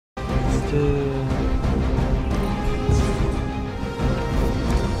Strike.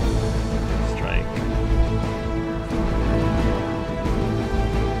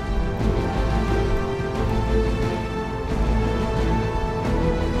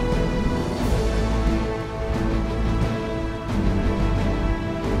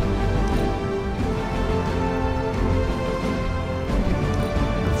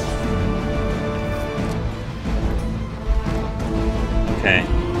 Okay.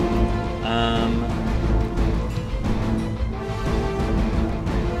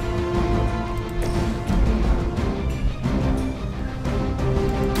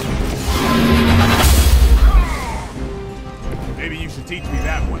 Maybe you should teach me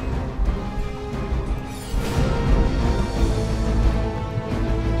that one.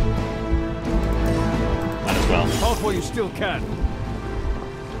 Might as well. Halt while you still can.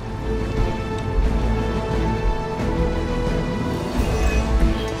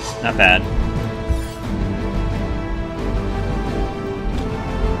 Not bad.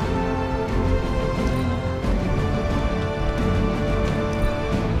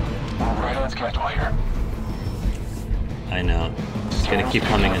 Right on schedule here. I know. It's gonna keep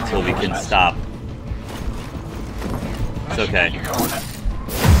coming until we can stop. It's okay.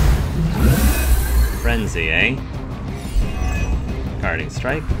 Frenzy, eh? Guarding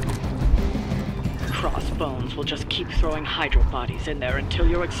strike. Crossbones will just keep throwing Hydra bodies in there until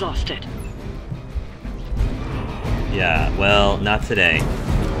you're exhausted. Yeah, well, not today.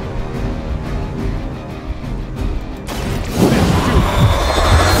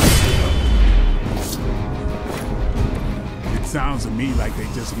 It sounds to me like they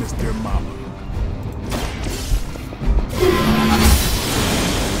just missed their mama.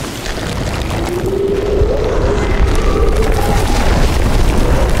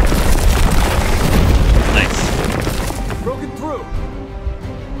 Nice. Broken through.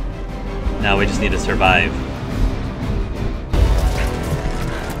 Now we just need to survive.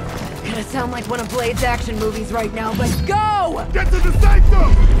 Gonna sound like one of Blade's action movies right now, but go! Get to the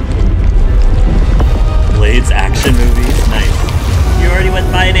Sanctum! Blade's action movies? Nice. You already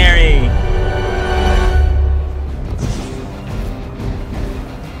went binary!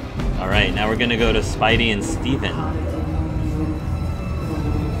 Alright, now we're gonna go to Spidey and Steven.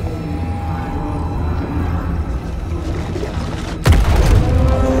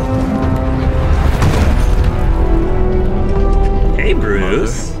 Hey,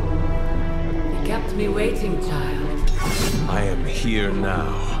 Bruce. You kept me waiting, child. I am here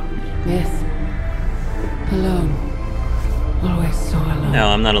now. Yes. Alone. Always so alone. No,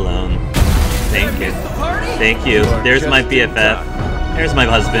 I'm not alone. Thank you. Thank you. There's my BFF. There's my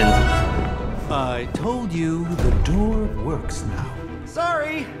husband. I told you the door works now.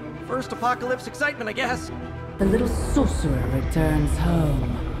 Sorry! First apocalypse excitement, I guess. The little sorcerer returns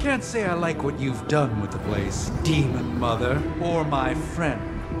home. Can't say I like what you've done with the place, Demon Mother, or my friend.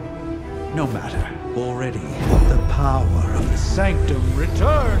 No matter. Already, the power of the Sanctum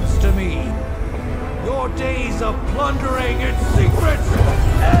returns to me. Your days of plundering its secrets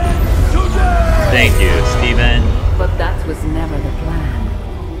end today! Thank you, Steven. But that was never the plan.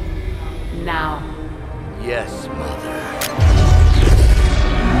 Now. Yes, Mother.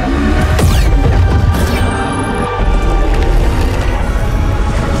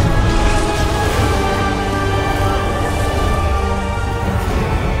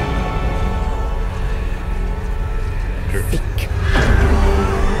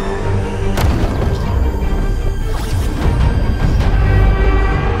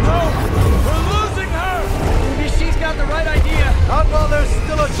 Not while there's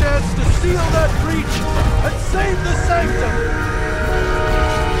still a chance to seal that breach and save the Sanctum!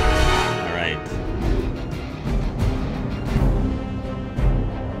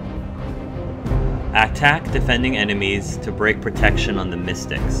 Alright. Attack defending enemies to break protection on the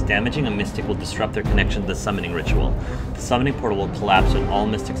Mystics. Damaging a Mystic will disrupt their connection to the summoning ritual. The summoning portal will collapse when all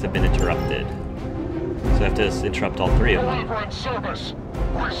Mystics have been interrupted. So I have to interrupt all three of them. Service.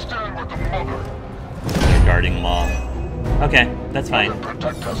 We stand with the Mother. They're guarding them all. Okay, that's fine.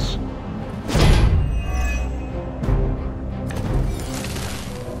 Protect us.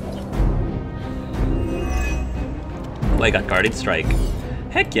 Oh, I got Guarding Strike.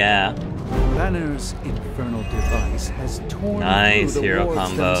 Heck yeah! Banner's infernal device has torn Nice through the hero wards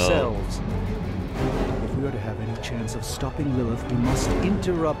combo. themselves. If we are to have any chance of stopping Lilith, we must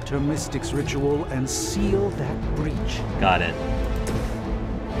interrupt her Mystic's ritual and seal that breach. Got it.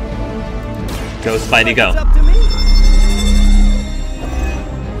 Go, Spidey, go. It's up to me.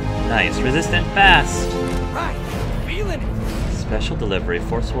 Nice. Resistant fast. Right. Feeling it. Special delivery.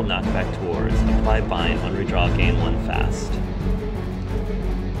 Forcible knockback towards. Apply bind. On redraw. Gain 1 fast.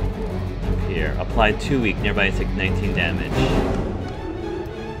 here. Apply 2 weak. Nearby take 19 damage.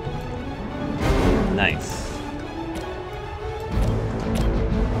 Nice.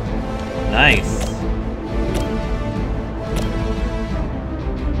 Nice.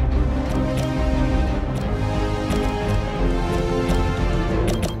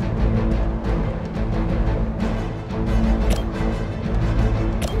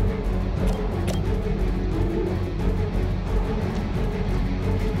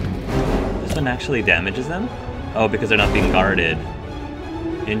 Actually damages them? Oh, because they're not being guarded.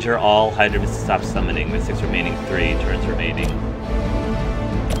 Injure all Hydra Mystics stop summoning. Mystics remaining 3 turns remaining.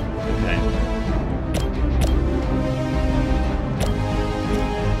 Okay.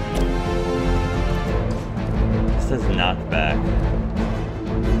 This says knockback.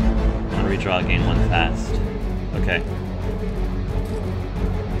 On redraw, gain 1 fast. Okay.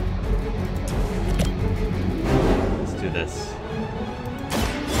 Let's do this.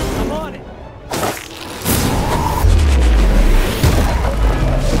 I'm on it.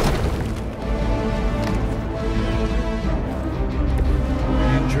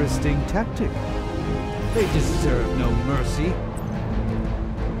 Interesting tactic. They deserve no mercy.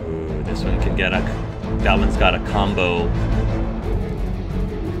 Ooh, this one can get a... That one's got a combo.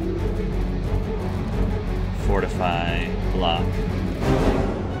 Fortify, block.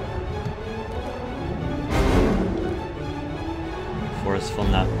 Forceful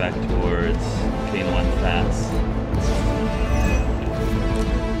knockback towards gain 1 fast.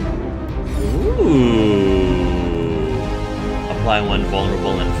 Ooh. Apply 1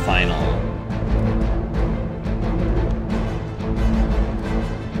 vulnerable and final.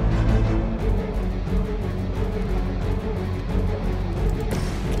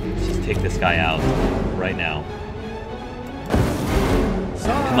 Let's just take this guy out right now.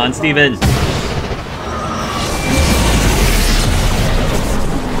 Come on, Steven!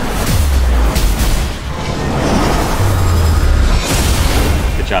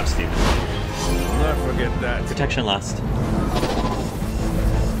 Good job, Steven. I'll never forget that. Protection lost.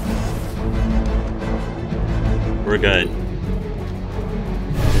 We're good.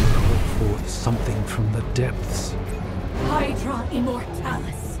 Call forth something from the depths. Hydra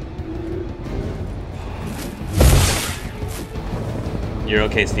Immortalis. You're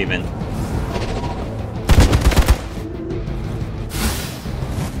okay, Steven.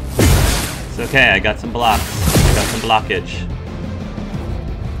 It's okay, I got some blocks. I got some blockage.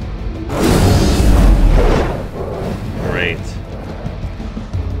 Great.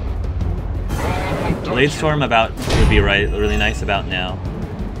 Blade Storm about would be really nice about now.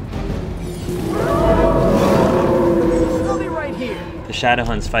 I'll be right here. The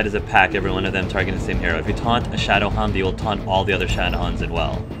Shadowhuns fight as a pack, every one of them targeting the same hero. If you taunt a Shadowhun, they will taunt all the other Shadowhuns as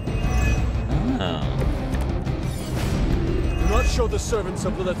well. Oh. Do not show the servants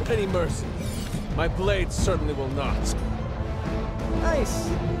of Lilith any mercy. My blade certainly will not. Nice.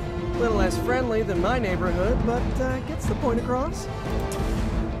 A little less friendly than my neighborhood, but gets the point across.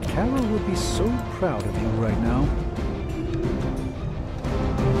 Carol would be so proud of you right now.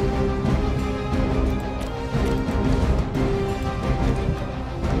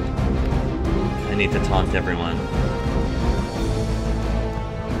 I need to taunt everyone.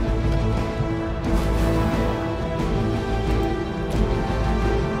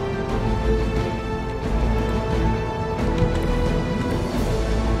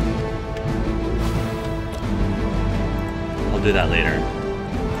 I'll do that later.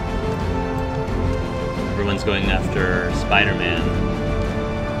 Everyone's going after Spider-Man.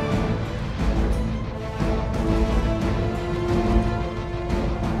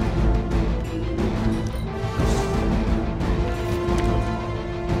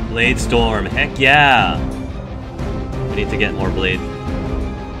 Blade Storm, heck yeah! We need to get more blade.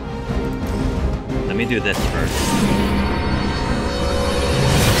 Let me do this first.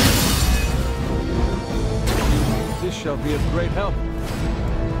 This shall be of great help.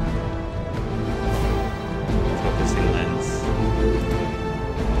 Focusing lens.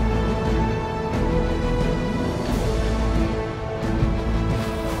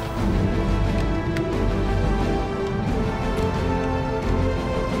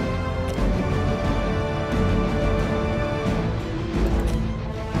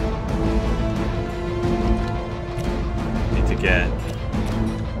 Need to get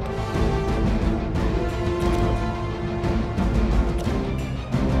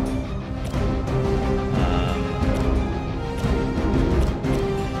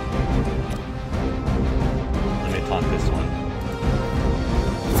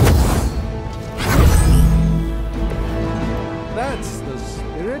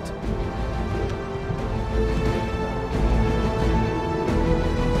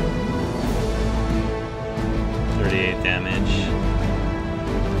take damage.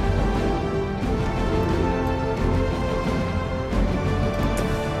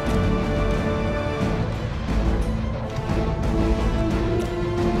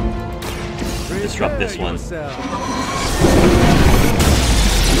 Disrupt this one.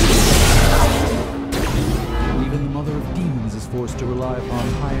 Even the Mother of Demons is forced to rely upon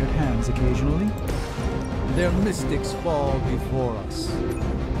hired hands occasionally. Their mystics fall before us.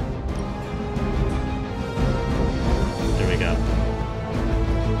 There we go.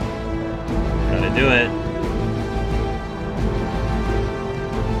 Gotta do it.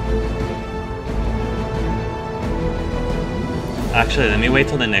 Actually, let me wait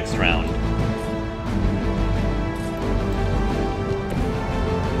till the next round.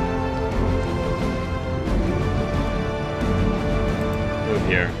 Move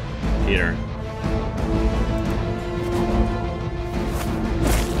here, Peter.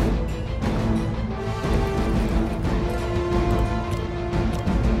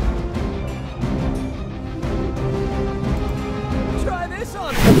 Try this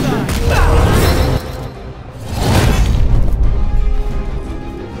on the side.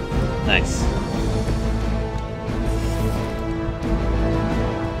 Nice.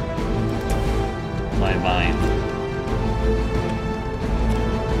 My vine.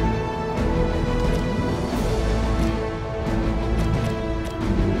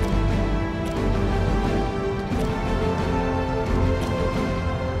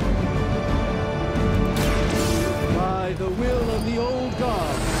 By the will of the old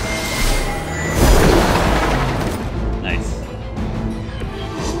god. Nice.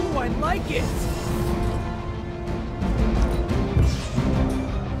 Ooh, I like it.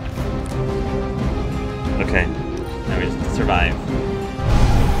 Okay. Now we just survive.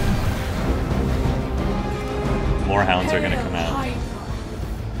 More hounds are gonna come out.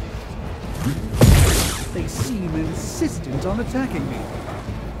 They seem insistent on attacking me.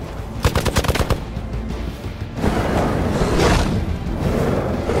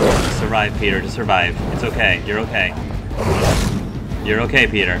 Survive, Peter. Just survive. It's okay. You're okay. You're okay,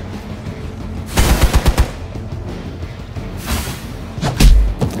 Peter.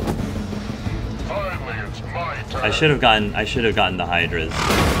 Finally, it's my turn. I should have gotten the Hydras.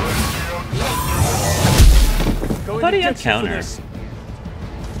 Going Thought to he had get you for counter. this.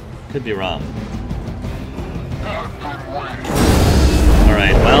 Could be wrong. I've been waiting.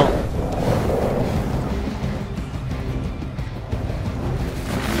 Alright, well.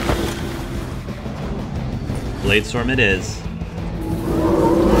 Bladestorm it is. I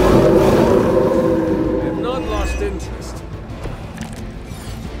have not lost interest.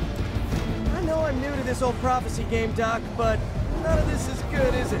 I know I'm new to this old prophecy game, Doc, but none of this is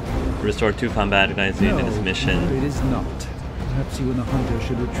good, is it? Restore 2 combat guys in his mission. it is not. Perhaps you and the hunter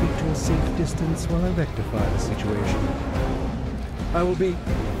should retreat to a safe distance while I rectify the situation. I will be...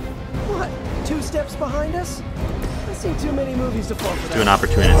 What? 2 steps behind us? I've seen too many movies to fall for that. Do an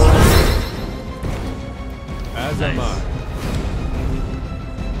opportunist. As Nice. am I.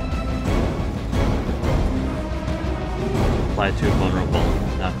 Apply to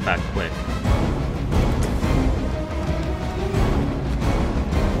vulnerable. Knock back quick.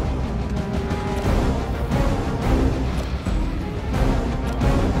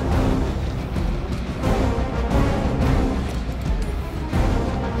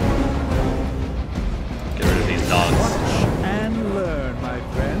 Get rid of these dogs. and learn, my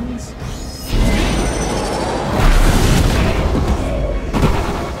friends.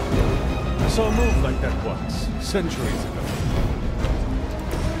 I saw a move like that once, centuries ago.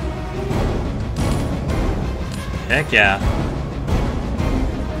 Heck yeah.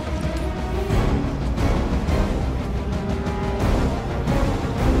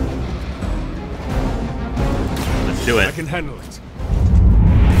 Let's do I it. can handle it.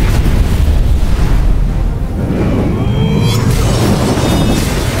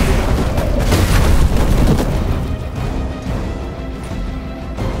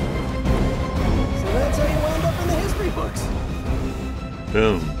 So that's how you wound up in the history books.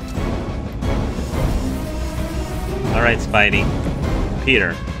 Boom. Alright, Spidey.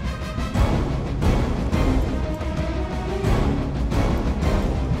 Peter.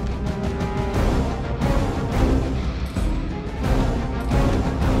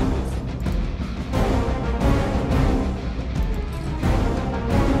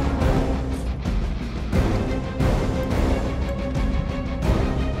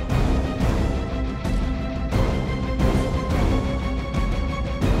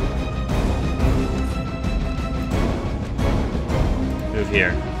 Move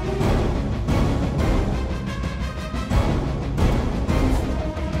here.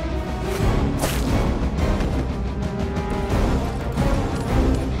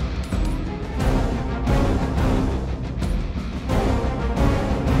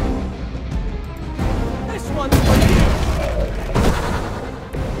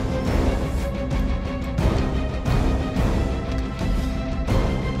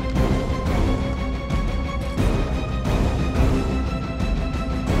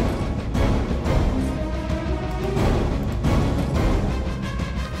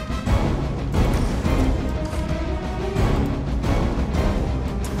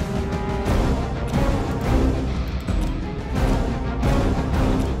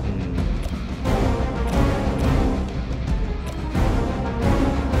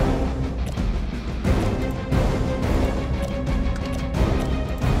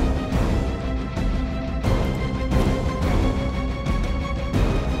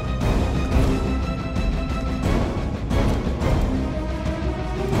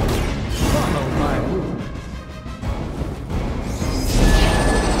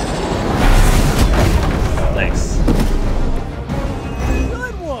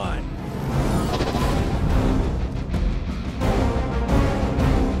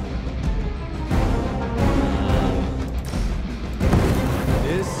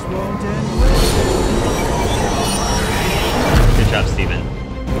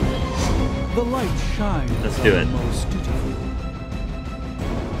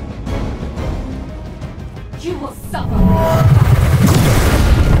 You will suffer.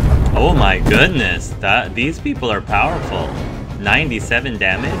 Oh my goodness, these people are powerful. 97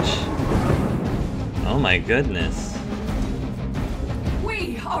 damage? Oh my goodness.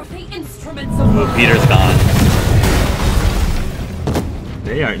 We are the instruments of Oh, Peter's gone.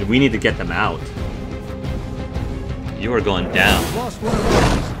 We need to get them out. You are going down. Lost one of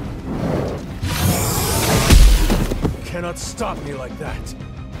those. Cannot stop me like that.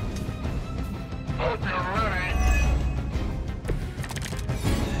 Hope you're ready.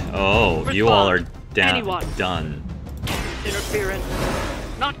 Oh, you all are down. Anyone. Done. Interference.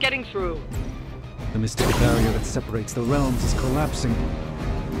 Not getting through. The mystical barrier that separates the realms is collapsing.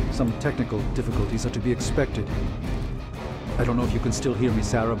 Some technical difficulties are to be expected. I don't know if you can still hear me,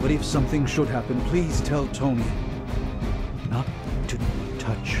 Sarah, but if something should happen, please tell Tony not to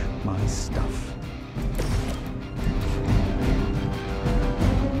touch my stuff.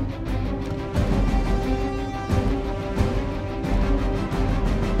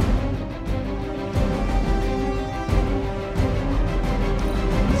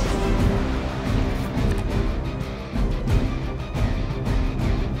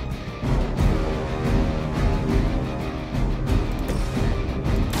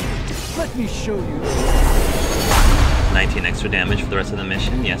 Let me show you 19 extra damage for the rest of the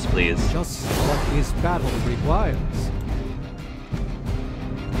mission? Yes, please. just what his battle requires.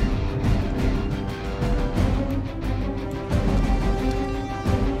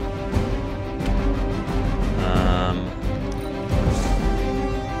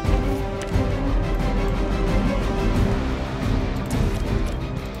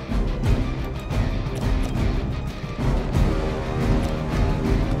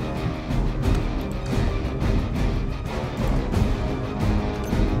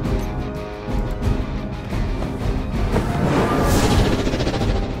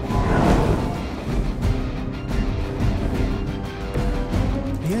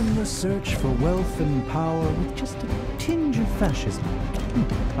 The endless search for wealth and power with just a tinge of fascism.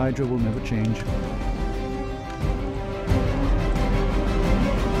 Hydra will never change.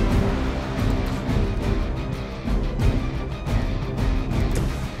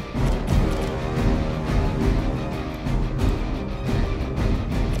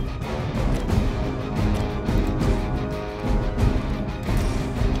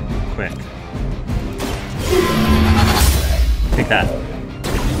 Quick. Take that.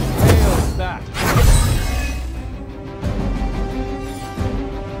 Nails that.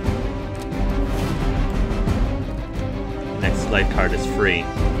 Next life card is free.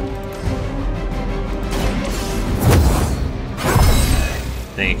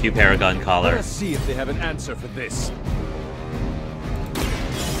 Thank you, Paragon Let Collar. us see if they have an answer for this.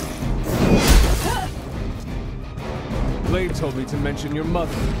 Blade told me to mention your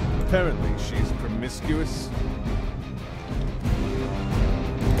mother. Apparently, she's promiscuous.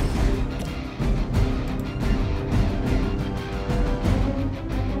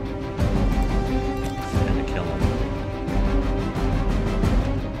 And to kill him.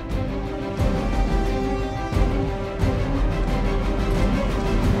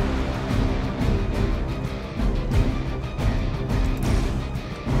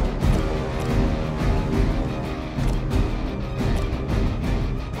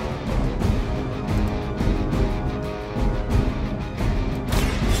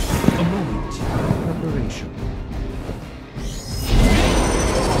 A moment of preparation.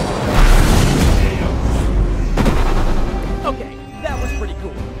 Okay, that was pretty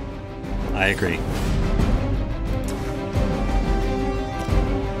cool. I agree.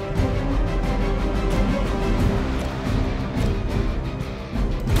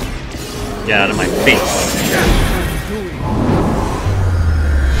 Get out of my face.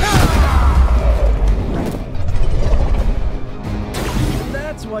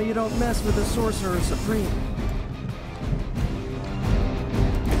 That's why you don't mess with the Sorcerer Supreme.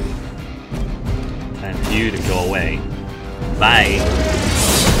 Time for you to go away. Bye.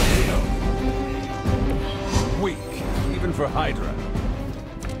 Weak, even for Hydra.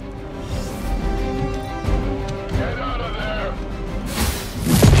 Get out of there.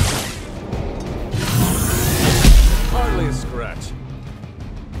 Hardly a scratch.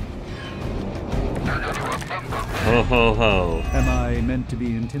 Ho ho ho. Am I meant to be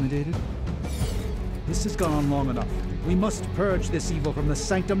intimidated? This has gone on long enough. We must purge this evil from the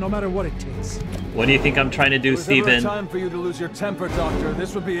Sanctum no matter what it takes. What do you think I'm trying to do, If there was ever a Steven? time for you to lose your temper, Doctor,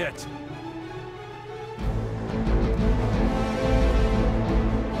 this would be it.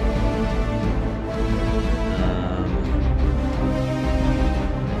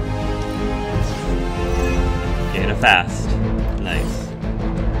 Gain a fast. Nice.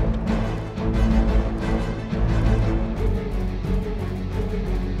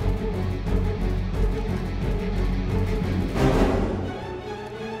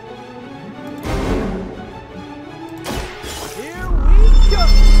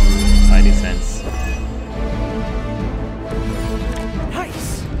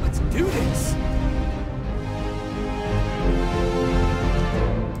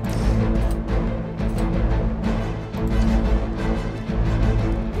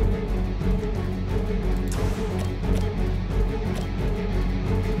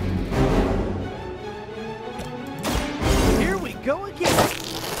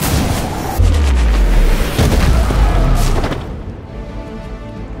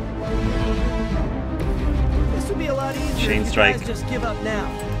 Chain You strike. guys just give up now.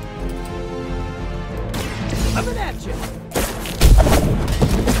 Coming at you.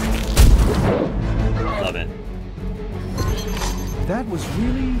 Love it. That was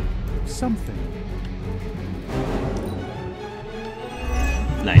really something.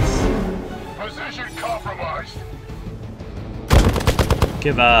 Nice. Position compromised.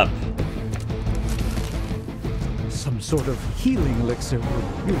 Give up. Some sort of healing elixir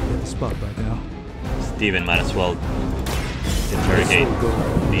would really hit the spot right now. Steven might as well interrogate This will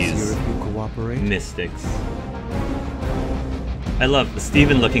go these easier if you cooperate. mystics. I love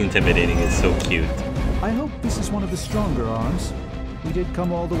Steven looking intimidating. Is so cute. I hope this is one of the stronger arms. We did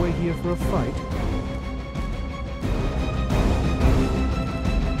come all the way here for a fight.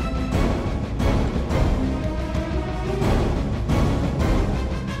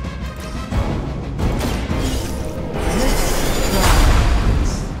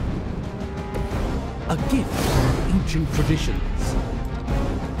 A gift from ancient traditions.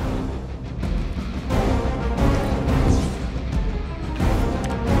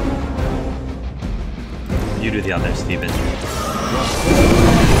 You do the other, Steven.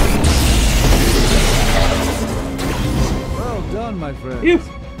 Well done, my friend. Phew.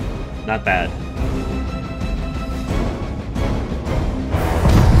 Not bad.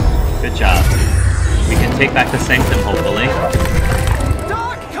 Good job. We can take back the Sanctum, hopefully.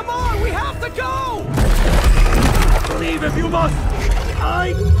 Doc, come on, we have to go! Leave if you must.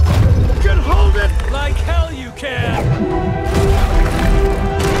 I can hold it. Like hell you can!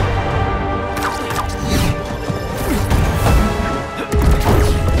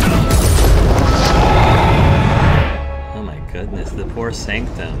 Oh my goodness, the poor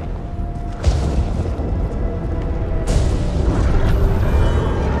Sanctum.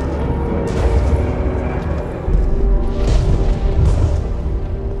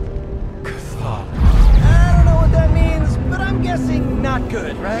 I don't know what that means, but I'm guessing not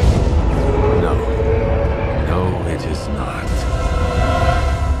good, right? No. No, it is not.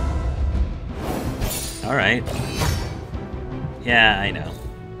 Alright. Yeah, I know.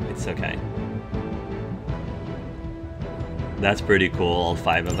 It's okay. That's pretty cool, all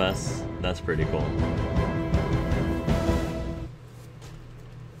 5 of us. That's pretty cool.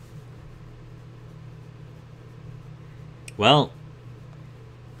 Well,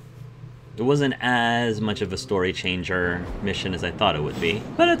 it wasn't as much of a story changer mission as I thought it would be,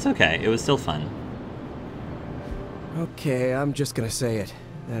 but it's okay. It was still fun. Okay, I'm just gonna say it.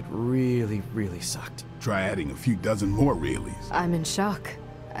 That really, really sucked. Try adding a few dozen more reallys. I'm in shock.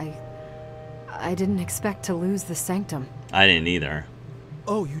 I didn't expect to lose the Sanctum. I didn't either.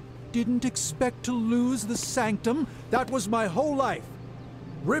 Oh, you didn't expect to lose the Sanctum? That was my whole life.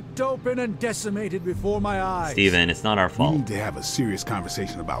 Ripped open and decimated before my eyes. Steven, it's not our We fault. need to have a serious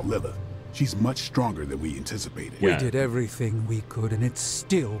conversation about Lilith. She's much stronger than we anticipated. Yeah. We did everything we could, and it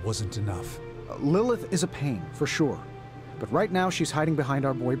still wasn't enough. Lilith is a pain, for sure. But right now, she's hiding behind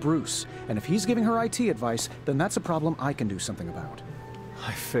our boy Bruce. And if he's giving her IT advice, then that's a problem I can do something about.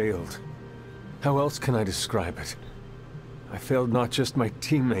 I failed. How else can I describe it? I failed not just my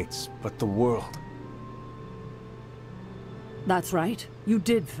teammates, but the world. That's right. You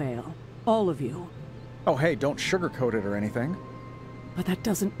did fail. All of you. Oh, hey, don't sugarcoat it or anything. But that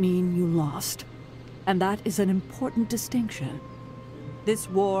doesn't mean you lost. And that is an important distinction. This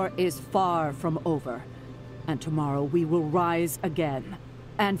war is far from over. And tomorrow we will rise again.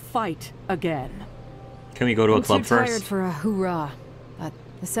 And fight again. Can we go to a I'm club too tired first? for a hoorah, but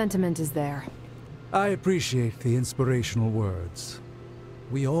the sentiment is there. I appreciate the inspirational words.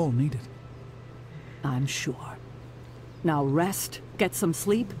 We all need it. I'm sure. Now rest, get some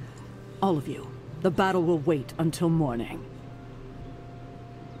sleep. All of you. The battle will wait until morning.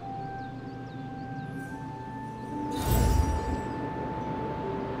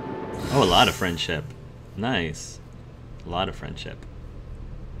 Oh, a lot of friendship. Nice. A lot of friendship.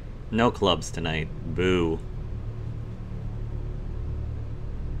 No clubs tonight. Boo.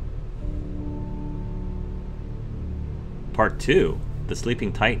 Part 2. The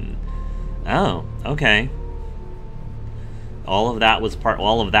Sleeping Titan. Oh, okay. All of that was part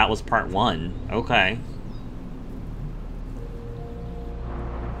 1. Okay.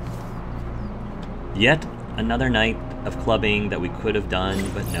 Yet another night of clubbing that we could have done,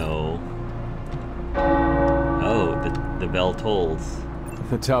 but no. Oh, the bell tolls.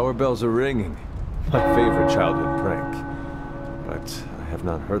 The tower bells are ringing. My favorite childhood prank. But I have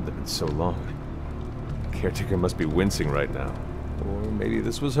not heard them in so long. The caretaker must be wincing right now. Or maybe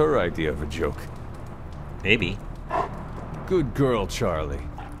this was her idea of a joke. Maybe. Good girl, Charlie.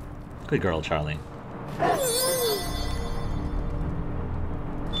 Good girl, Charlie.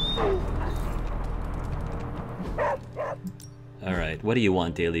 Alright, what do you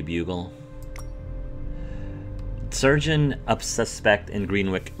want, Daily Bugle? Surgeon up suspect in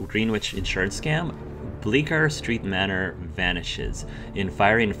Greenwich insurance scam. Bleecker Street Manor vanishes in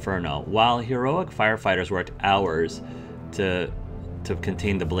fiery inferno. While heroic firefighters worked hours to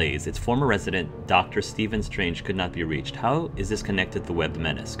contain the blaze, its former resident, Dr. Stephen Strange, could not be reached. How is this connected to the webbed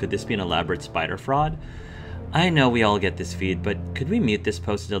menace? Could this be an elaborate spider fraud? I know we all get this feed, but could we mute this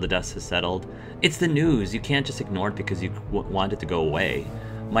post until the dust has settled? It's the news. You can't just ignore it because you want it to go away.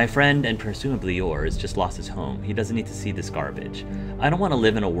 My friend, and presumably yours, just lost his home. He doesn't need to see this garbage. I don't want to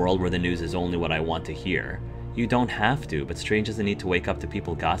live in a world where the news is only what I want to hear. You don't have to, but Strange doesn't need to wake up to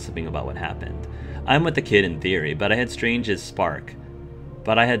people gossiping about what happened. I'm with the kid in theory, but I had Stranger's spark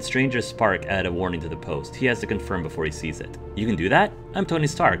add a warning to the post. He has to confirm before he sees it. You can do that? I'm Tony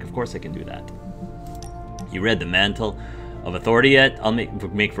Stark. Of course I can do that. You read The Mantle of Authority yet? I'll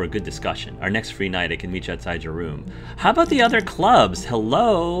make for a good discussion. Our next free night, I can meet you outside your room. How about the other clubs?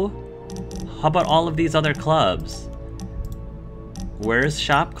 Hello? How about all of these other clubs? Where's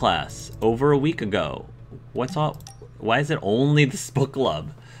shop class? Over a week ago. Why is it only this book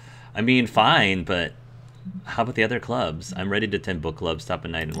club? I mean, fine, but how about the other clubs? I'm ready to attend book clubs, stop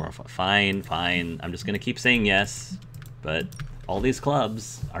at night and more. Fine. I'm just gonna keep saying yes, but all these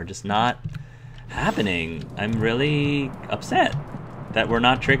clubs are just not happening. I'm really upset that we're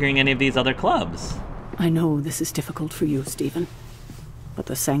not triggering any of these other clubs. I know this is difficult for you, Stephen, but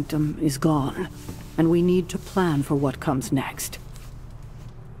the Sanctum is gone, and we need to plan for what comes next.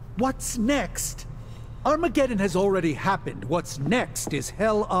 What's next? Armageddon has already happened. What's next is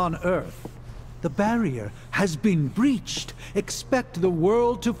hell on Earth. The barrier has been breached. Expect the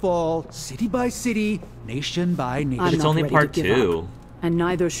world to fall, city by city, nation by nation. But it's only part 2. And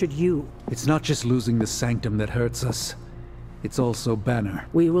neither should you. It's not just losing the Sanctum that hurts us. It's also Banner.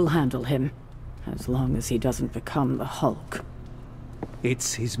 We will handle him, as long as he doesn't become the Hulk.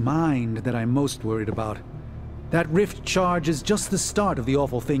 It's his mind that I'm most worried about. That rift charge is just the start of the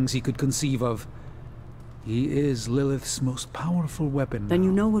awful things he could conceive of. He is Lilith's most powerful weapon. Then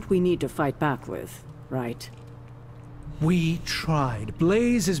you know what we need to fight back with, right? We tried.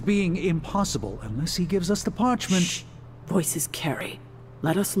 Blaze is being impossible unless he gives us the parchment. Shh. Voices carry.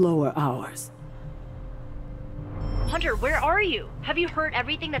 Let us lower ours. Hunter, where are you? Have you heard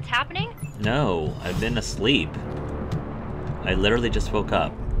everything that's happening? No, I've been asleep. I literally just woke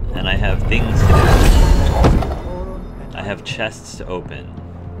up, and I have things to do. I have chests to open.